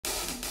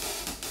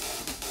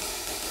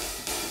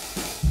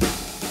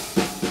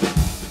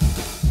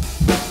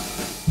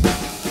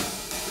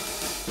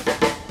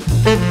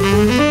They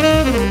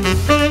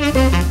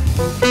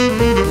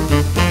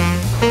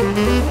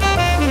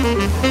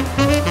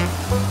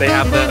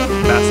have the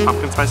best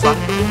pumpkin spice latte.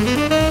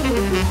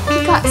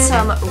 We got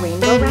some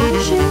rainbow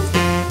radishes.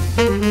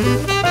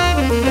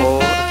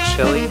 Bowl of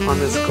chili on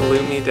this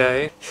gloomy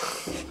day.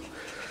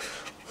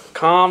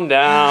 Calm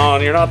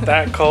down, you're not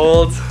that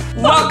cold.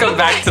 Welcome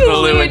back to the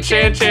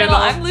Lu&Chan channel.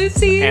 I'm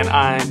Lucy. And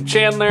I'm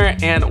Chandler,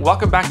 and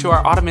welcome back to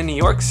our Autumn in New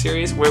York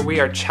series where we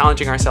are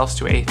challenging ourselves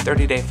to a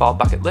 30-day fall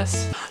bucket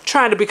list.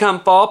 Trying to become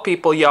fall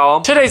people,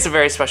 y'all. Today's a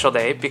very special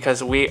day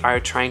because we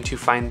are trying to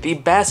find the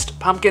best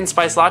pumpkin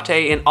spice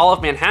latte in all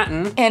of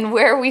Manhattan. And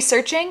where are we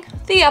searching?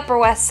 The Upper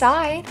West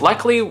Side.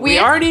 Luckily, we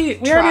already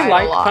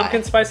like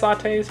pumpkin spice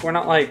lattes. We're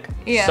not like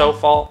so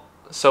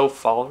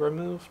fall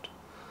removed.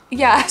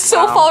 Yeah,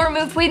 so fall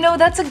removed. We know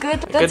that's a good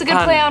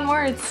play on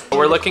words.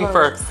 We're looking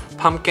for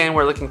pumpkin.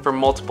 We're looking for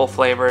multiple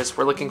flavors.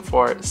 We're looking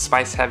for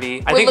spice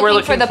heavy. I think we're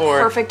looking for the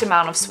perfect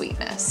amount of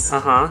sweetness.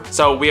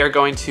 So we are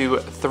going to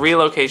 3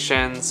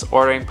 locations,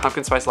 ordering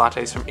pumpkin spice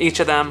lattes from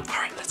each of them.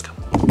 All right, let's go.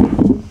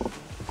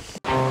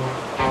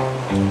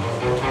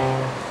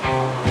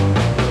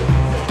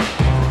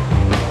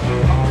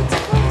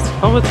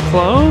 Oh, it's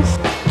closed?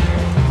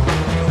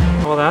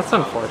 Well, that's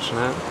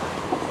unfortunate.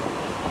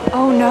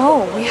 Oh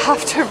no, we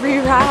have to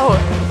reroute.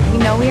 We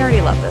know we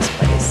already love this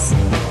place.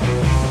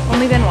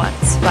 Only been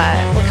once,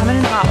 but we're coming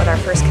in hot with our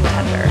first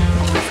contender.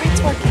 Oh, my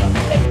friend's working.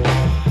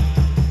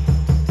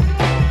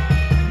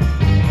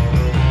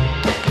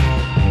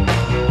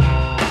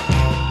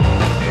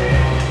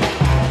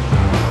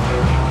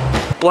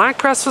 Black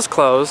Crest was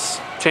closed.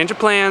 Change of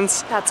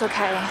plans. That's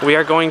okay. We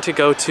are going to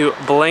go to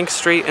Blank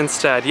Street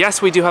instead.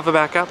 Yes, we do have a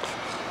backup.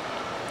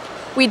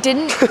 We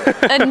didn't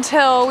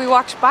until we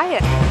walked by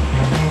it.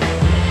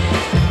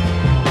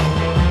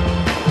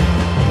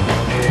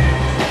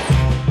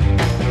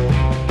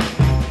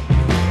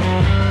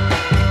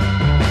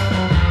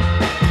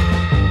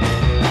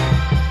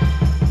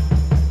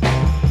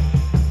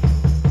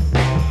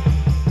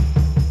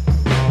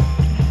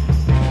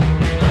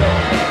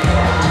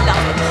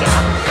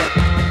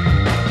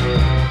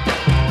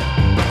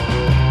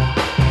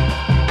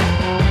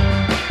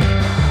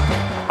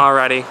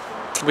 Alrighty,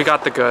 we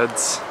got the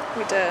goods.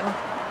 We did.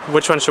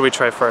 Which one should we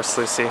try first,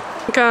 Lucy?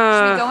 Should we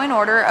go in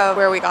order of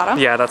where we got them?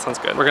 Yeah, that sounds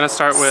good. We're gonna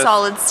start with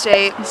Solid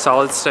State.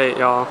 Solid State,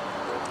 y'all.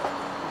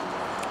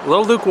 A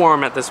little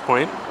lukewarm at this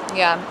point.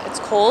 Yeah, it's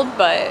cold,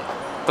 but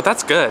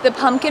that's good. The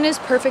pumpkin is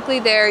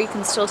perfectly there. You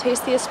can still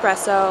taste the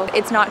espresso.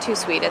 It's not too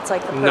sweet. It's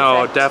like the perfect.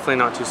 No, definitely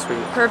not too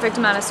sweet. Perfect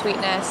amount of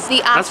sweetness.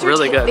 That's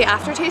really good. The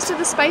aftertaste of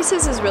the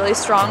spices is really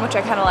strong, which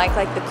I kind of like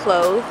the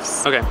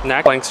cloves. Okay,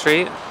 next, Blank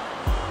Street.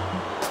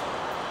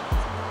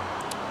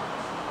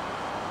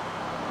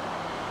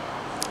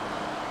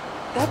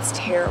 That's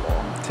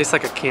terrible. Tastes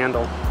like a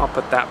candle. I'll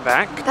put that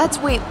back.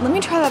 Wait, let me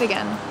try that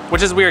again.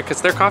 Which is weird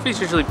because their coffee's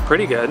usually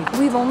pretty good.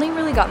 We've only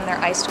really gotten their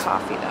iced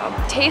coffee though.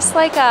 Tastes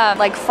like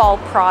fall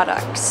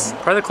products.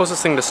 Probably the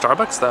closest thing to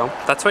Starbucks though.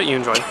 That's what you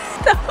enjoy.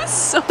 That was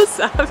so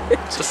savage.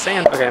 Just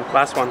saying. Okay,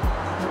 last one.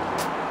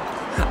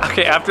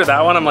 Okay, after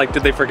that one, I'm like,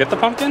 did they forget the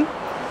pumpkin?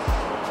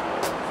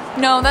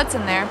 No, that's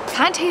in there.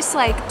 Kind of tastes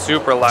like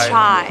super light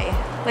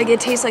chai. Like it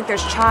tastes like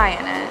there's chai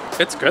in it.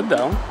 It's good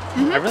though.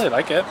 I really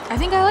like it. I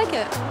think I like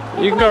it.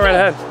 You can go right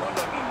ahead.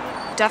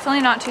 Definitely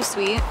not too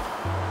sweet.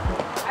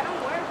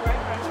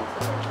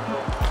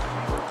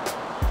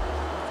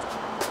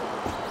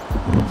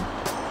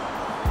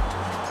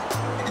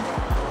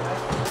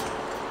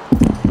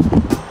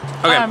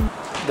 Okay,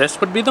 this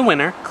would be the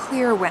winner.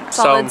 Clear winner.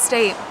 Solid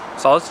State.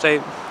 Solid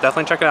State.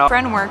 Definitely check it out.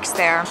 Friend works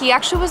there. He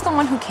actually was the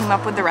one who came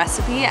up with the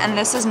recipe, and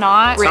this is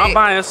not rigged. Not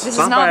biased. This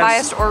is not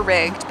biased or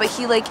rigged, but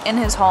he in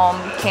his home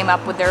came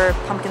up with their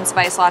pumpkin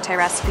spice latte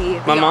recipe.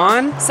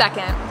 Maman?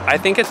 Second. I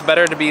think it's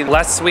better to be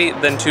less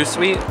sweet than too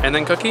sweet, and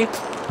then Cookie?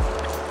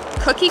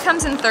 Cookie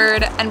comes in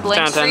 3rd, and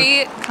Blank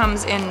Street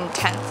comes in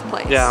 10th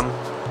place. Yeah,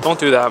 don't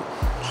do that.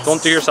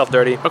 Don't do yourself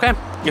dirty. Okay,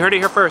 you heard it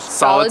here first.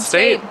 Solid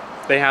State.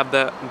 They have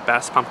the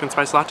best pumpkin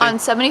spice latte. On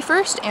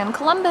 71st and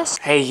Columbus.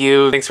 Hey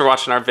you, thanks for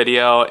watching our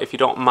video. If you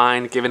don't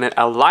mind giving it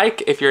a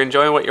like if you're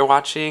enjoying what you're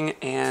watching,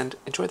 and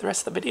enjoy the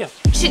rest of the video.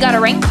 She got a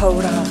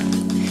raincoat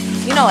on.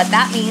 You know what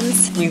that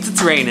means. It means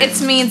it's raining.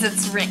 It means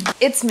it's raining.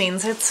 It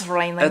means it's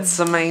raining. It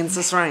means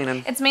it's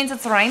raining. It means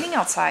it's raining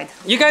outside.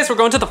 You guys, we're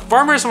going to the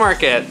farmer's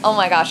market. Oh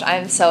my gosh,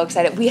 I'm so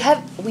excited. We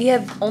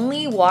have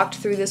only walked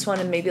through this one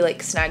and maybe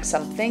snagged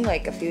something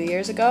like a few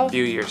years ago. A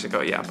few years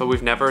ago, yeah. But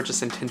we've never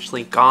just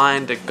intentionally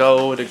gone to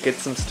get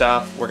some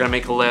stuff. We're gonna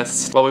make a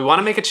list. Well, we want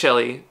to make a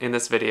chili in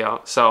this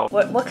video, so.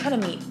 What kind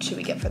of meat should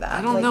we get for that?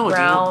 I don't know.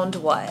 Ground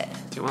what?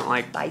 Do you want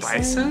like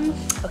bison?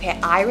 Okay,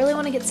 I really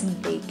want to get some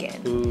bacon.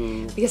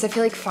 Ooh. Because I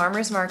feel like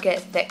farmer's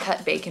market thick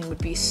cut bacon would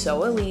be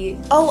so elite.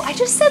 Oh, I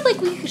just said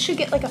we should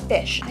get a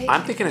fish.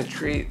 I'm thinking a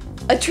treat.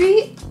 A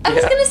treat? I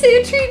was gonna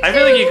say a treat too. I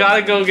feel like you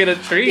gotta go get a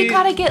treat. You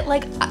gotta get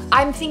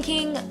I'm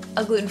thinking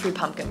a gluten-free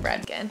pumpkin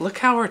bread again. Look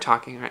how we're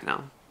talking right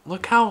now.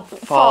 Look how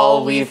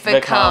fall we've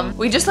become.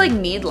 We just like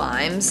need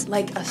limes,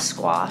 like a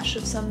squash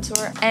of some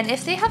sort. And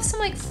if they have some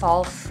like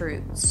fall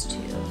fruits too.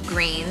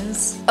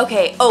 Greens.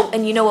 Okay, oh,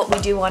 and you know what we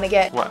do want to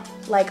get? What?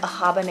 Like a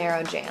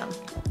habanero jam.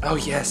 Oh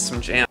yes, some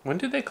jam. When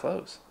do they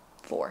close?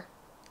 4.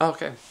 Oh,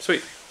 okay,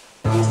 sweet.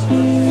 How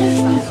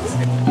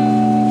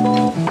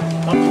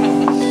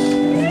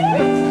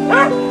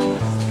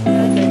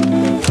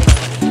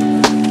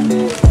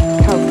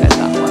good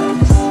that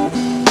works.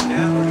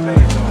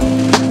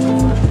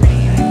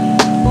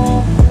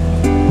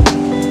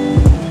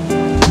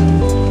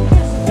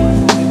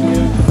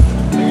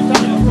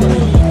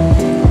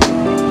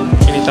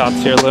 Any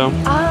thoughts here, Lou?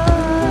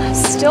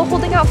 Still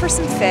holding out for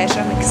some fish.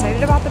 I'm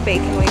excited about the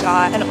bacon we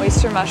got, and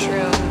oyster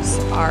mushrooms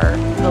are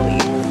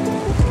elite.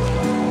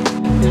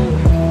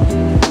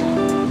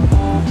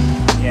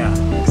 Yeah,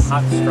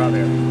 hot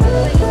strawberry.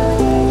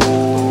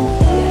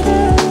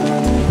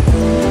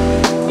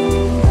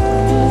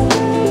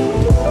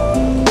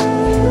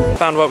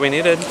 Found what we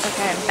needed.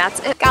 Okay, that's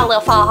it. Got a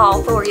little fall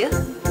haul for you.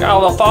 Got a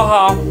little fall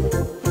haul.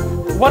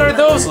 What are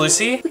those,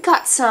 Lucy? We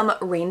got some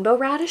rainbow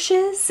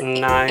radishes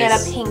Nice. and a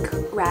pink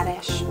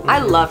radish. I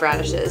love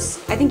radishes.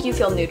 I think you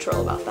feel neutral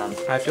about them.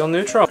 I feel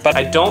neutral, but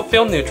I don't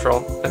feel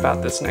neutral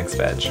about this next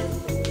veg.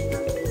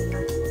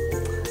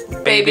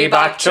 Baby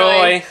bok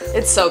choy.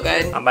 It's so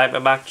good. A baby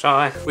bok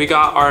choy. We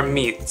got our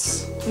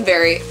meats.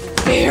 Very,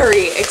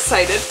 very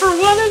excited for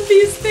one of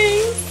these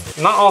things.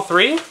 Not all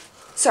 3?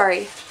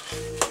 Sorry.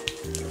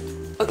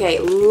 Okay,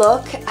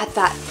 look at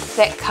that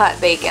thick cut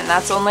bacon.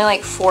 That's only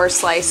like 4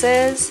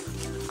 slices.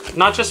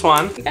 Not just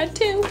 1. We got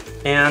 2.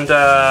 And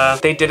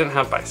they didn't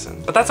have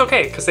bison. But that's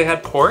okay, because they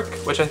had pork,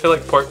 which I feel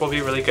like pork will be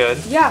really good.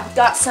 Yeah,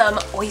 got some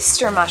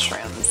oyster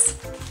mushrooms.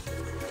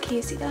 Can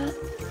you see that?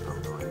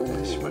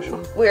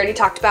 We already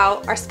talked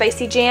about our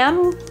spicy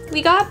jam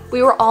we got.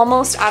 We were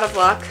almost out of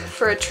luck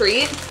for a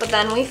treat, but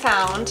then we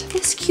found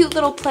this cute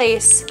little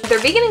place. They're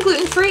vegan and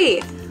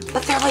gluten-free,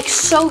 but they're like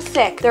so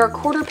thick. They're a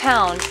 1/4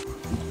 pound.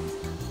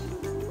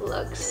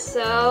 Looks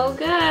so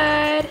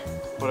good.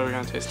 What are we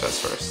gonna taste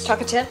test first?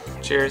 Chocolate chip.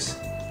 Cheers.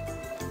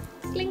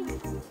 Clink.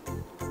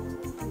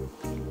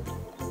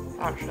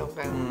 That's so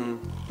good.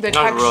 That's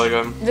really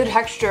good. The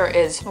texture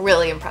is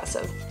really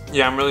impressive.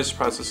 Yeah, I'm really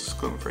surprised this is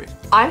gluten-free.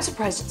 I'm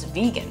surprised it's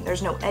vegan.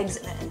 There's no eggs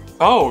in it.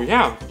 Oh,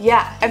 yeah.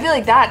 Yeah, I feel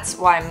like that's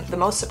why I'm the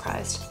most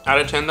surprised. Out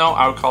of 10 though,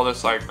 I would call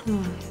this like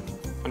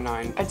a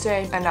 9. I'd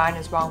say a 9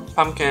 as well.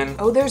 Pumpkin.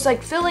 Oh, there's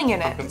like filling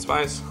in it. Pumpkin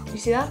spice. You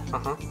see that?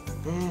 Uh-huh.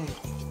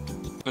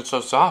 It's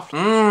so soft.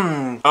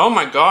 Oh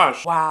my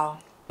gosh. Wow.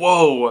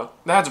 Whoa,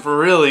 that's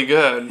really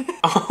good.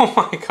 Oh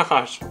my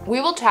gosh. We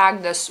will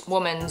tag this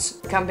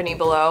woman's company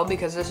below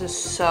because this is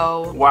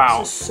so, Wow.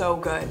 This is so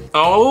good.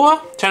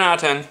 Oh, 10 out of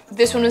 10.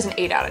 This one was an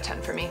 8 out of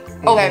 10 for me.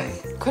 Okay,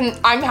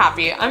 I'm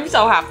happy. I'm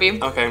so happy.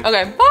 Okay.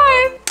 Okay,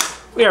 bye.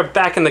 We are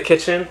back in the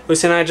kitchen.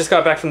 Lucy and I just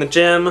got back from the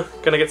gym.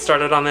 Gonna get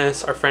started on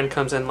this. Our friend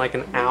comes in like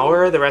an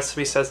hour. The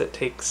recipe says it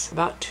takes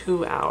about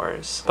 2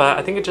 hours. But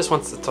I think it just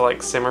wants it to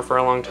like simmer for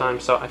a long time,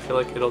 so I feel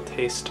like it'll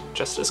taste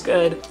just as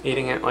good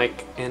eating it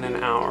like in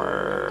an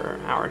hour,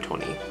 hour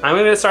 20. I'm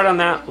gonna get started on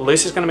that.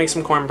 Lucy's gonna make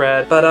some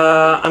cornbread. But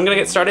I'm gonna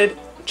get started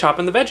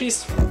chopping the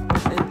veggies.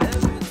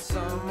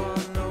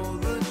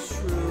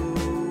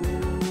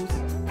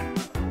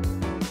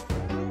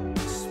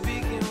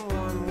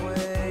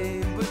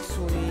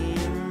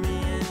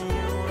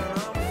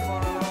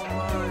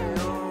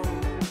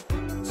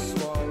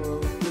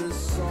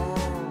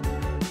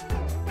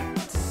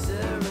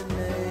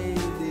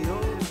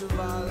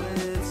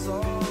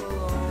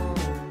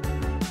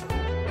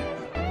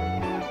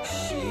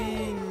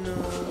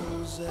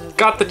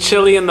 Got the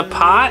chili in the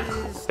pot.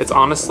 It's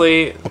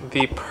honestly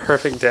the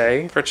perfect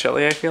day for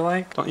chili, I feel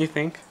like. Don't you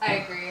think? I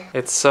agree.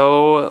 It's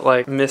so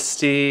like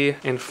misty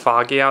and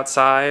foggy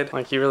outside.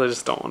 Like you really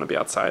just don't want to be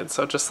outside.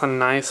 So just a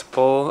nice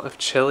bowl of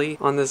chili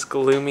on this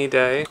gloomy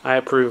day. I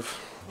approve.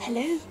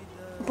 Hello.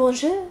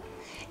 Bonjour.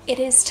 It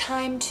is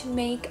time to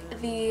make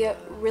the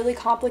really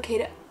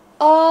complicated...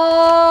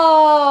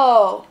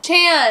 Oh!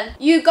 Chan,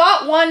 you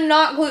got one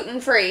not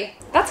gluten-free.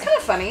 That's kind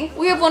of funny.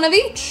 We have one of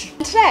each.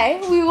 Today,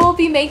 we will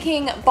be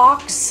making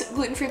box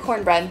gluten-free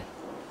cornbread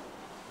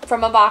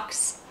from a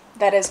box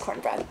that is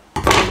cornbread.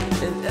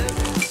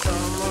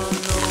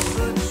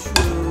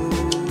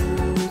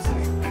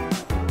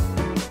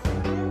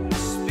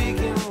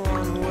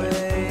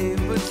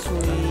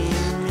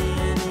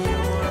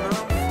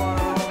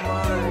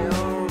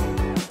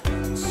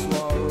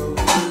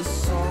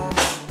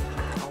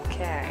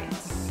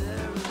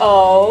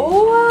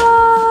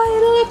 Oh,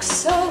 it looks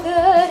so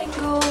good in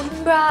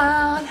golden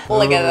brown.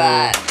 Look at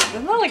that.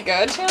 Doesn't that look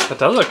good, Chan? That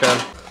does look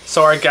good.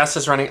 So our guest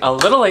is running a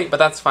little late, but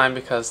that's fine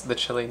because the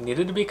chili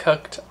needed to be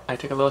cooked. I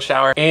took a little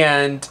shower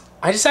and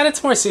I just added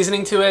some more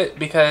seasoning to it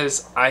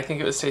because I think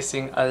it was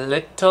tasting a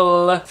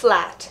little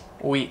flat.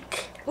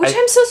 Weak. Which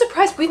I'm so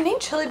surprised. We've made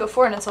chili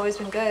before and it's always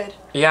been good.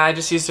 Yeah, I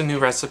just used a new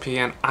recipe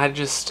and I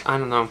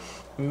don't know.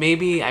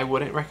 Maybe I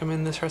wouldn't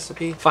recommend this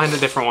recipe. Find a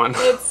different one.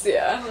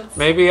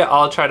 Maybe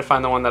I'll try to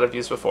find the one that I've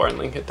used before and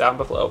link it down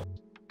below.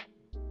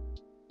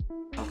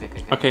 Okay.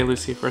 Okay,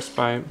 Lucy, first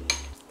bite.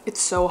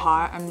 It's so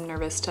hot. I'm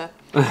nervous to.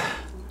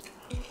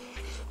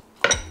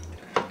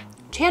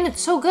 Chan,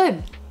 it's so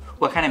good.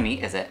 What kind of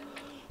meat is it?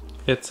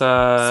 It's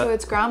So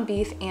it's ground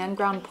beef and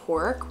ground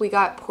pork. We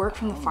got pork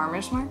from the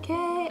farmer's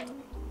market.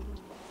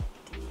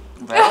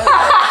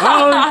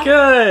 Oh,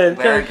 good.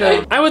 Very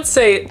good. I would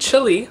say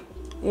chili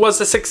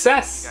was a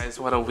success. Guys,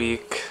 what a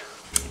week.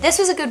 This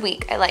was a good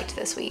week. I liked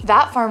this week.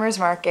 That farmer's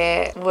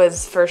market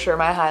was for sure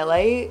my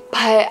highlight,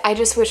 but I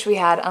just wish we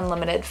had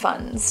unlimited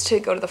funds to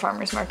go to the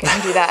farmer's market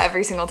and do that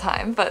every single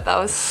time. But that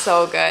was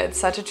so good.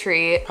 Such a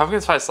treat. Pumpkin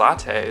spice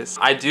lattes.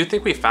 I do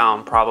think we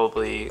found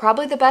probably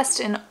the best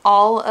in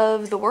all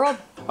of the world.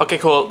 Okay,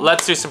 cool.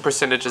 Let's do some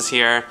percentages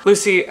here.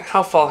 Lucy,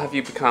 how fall have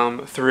you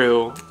become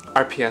through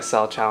our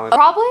PSL challenge?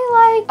 Probably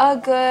like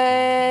a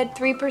good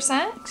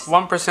 3%.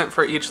 1%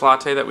 for each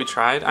latte that we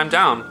tried. I'm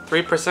down.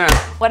 3%.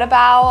 What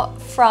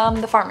about from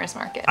the farmer's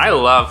market? I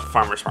love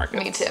farmers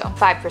markets. Me too.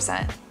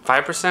 5%.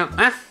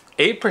 5%?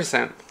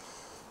 8%.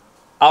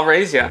 I'll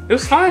raise you. It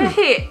was fun.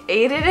 Hey,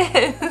 8 it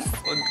is.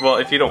 Well,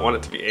 if you don't want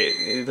it to be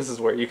 8, this is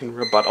where you can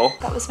rebuttal.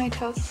 That was my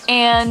toast.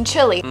 And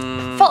chili.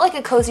 Felt like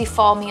a cozy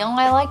fall meal.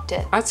 I liked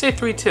it. I'd say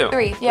 3 too.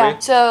 3, yeah.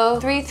 So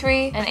 3,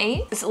 3, and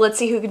 8. So let's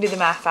see who can do the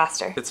math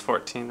faster. It's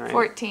 14, right?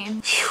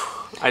 14. Phew.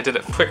 I did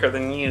it quicker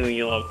than you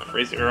little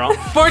crazy girl.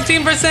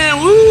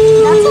 14%,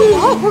 woo! That's a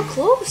lot, we're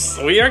close.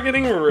 We are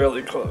getting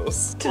really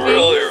close. To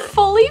being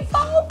fully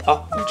fall.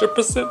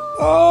 100%.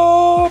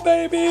 Oh,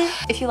 baby.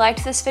 If you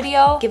liked this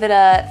video, give it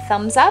a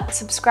thumbs up,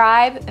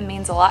 subscribe, it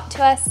means a lot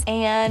to us,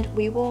 and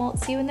we will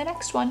see you in the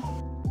next one.